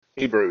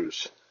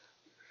Hebrews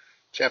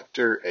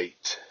chapter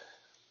 8.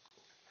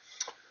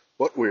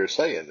 What we're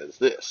saying is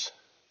this: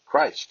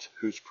 Christ,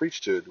 whose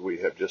priesthood we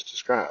have just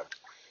described,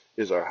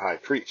 is our high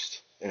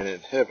priest, and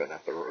in heaven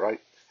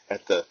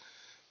at the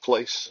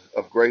place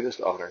of greatest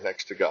honor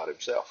next to God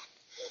himself.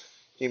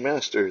 He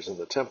ministers in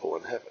the temple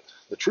in heaven,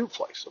 the true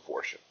place of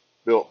worship,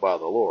 built by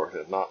the Lord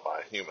and not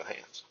by human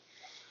hands.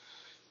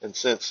 And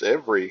since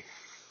every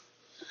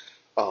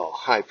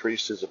high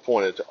priest is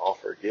appointed to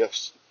offer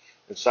gifts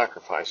and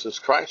sacrifices,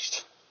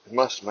 Christ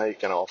must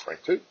make an offering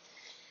too.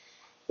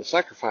 The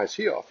sacrifice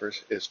he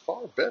offers is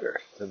far better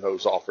than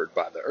those offered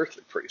by the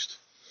earthly priest.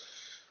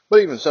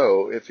 But even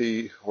so, if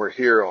he were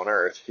here on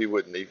earth, he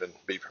wouldn't even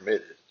be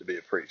permitted to be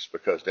a priest,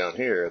 because down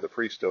here the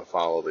priests still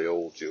follow the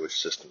old Jewish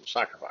system of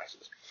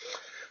sacrifices.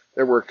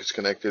 Their work is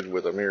connected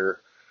with a mere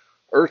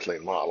earthly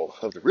model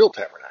of the real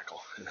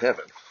tabernacle in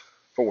heaven.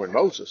 For when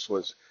Moses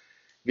was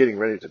getting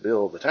ready to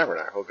build the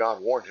tabernacle,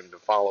 God warned him to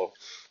follow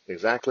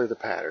exactly the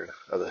pattern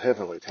of the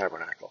heavenly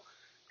tabernacle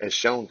as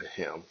shown to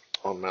him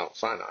on Mount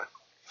Sinai.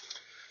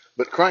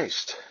 But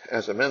Christ,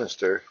 as a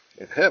minister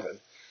in heaven,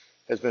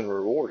 has been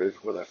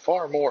rewarded with a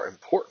far more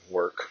important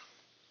work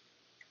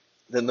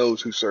than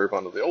those who serve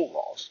under the old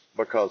laws,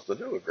 because the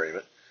new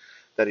agreement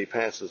that he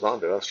passes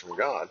on to us from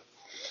God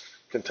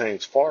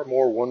contains far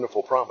more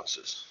wonderful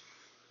promises.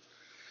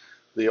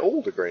 The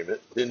old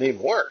agreement didn't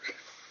even work.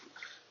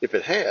 If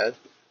it had,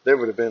 there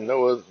would have been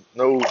no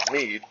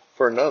need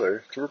for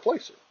another to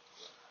replace it.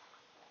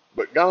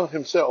 But God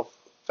himself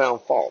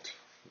found fault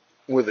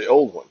with the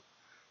old one,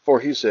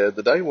 for he said,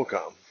 "The day will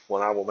come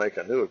when I will make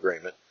a new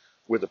agreement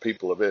with the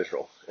people of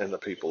Israel and the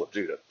people of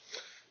Judah.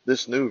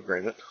 This new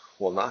agreement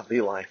will not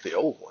be like the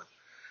old one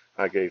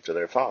I gave to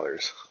their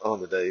fathers on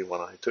the day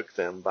when I took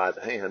them by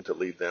the hand to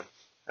lead them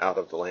out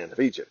of the land of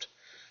Egypt.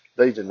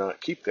 They did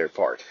not keep their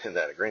part in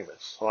that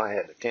agreement, so I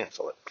had to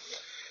cancel it.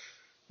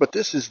 But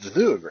this is the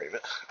new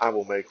agreement I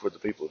will make with the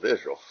people of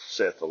Israel,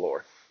 saith the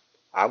Lord.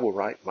 I will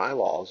write my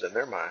laws in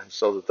their minds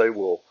so that they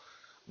will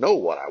know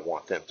what I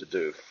want them to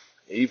do,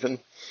 even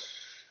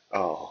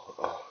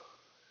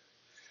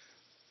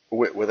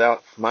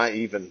without my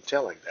even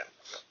telling them.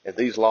 And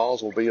these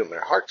laws will be in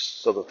their hearts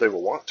so that they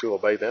will want to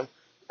obey them,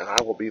 and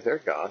I will be their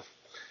God,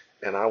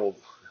 and I'll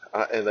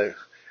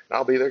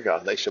be their God,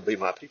 and they shall be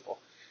my people.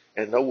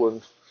 And no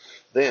one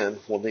then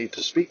will need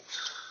to speak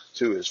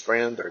to his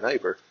friend or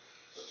neighbor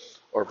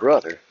or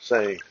brother,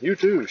 saying, you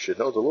too should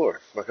know the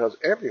Lord, because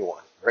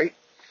everyone, great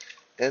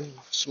and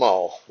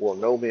small, will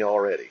know me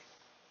already.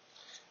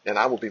 And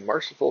I will be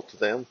merciful to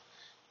them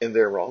in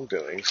their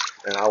wrongdoings,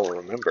 and I will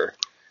remember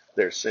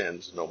their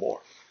sins no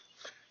more."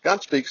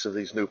 God speaks of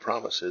these new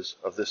promises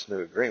of this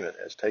new agreement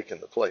as taking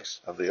the place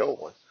of the old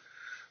one,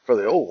 for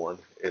the old one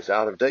is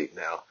out of date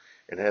now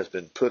and has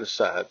been put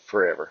aside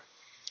forever.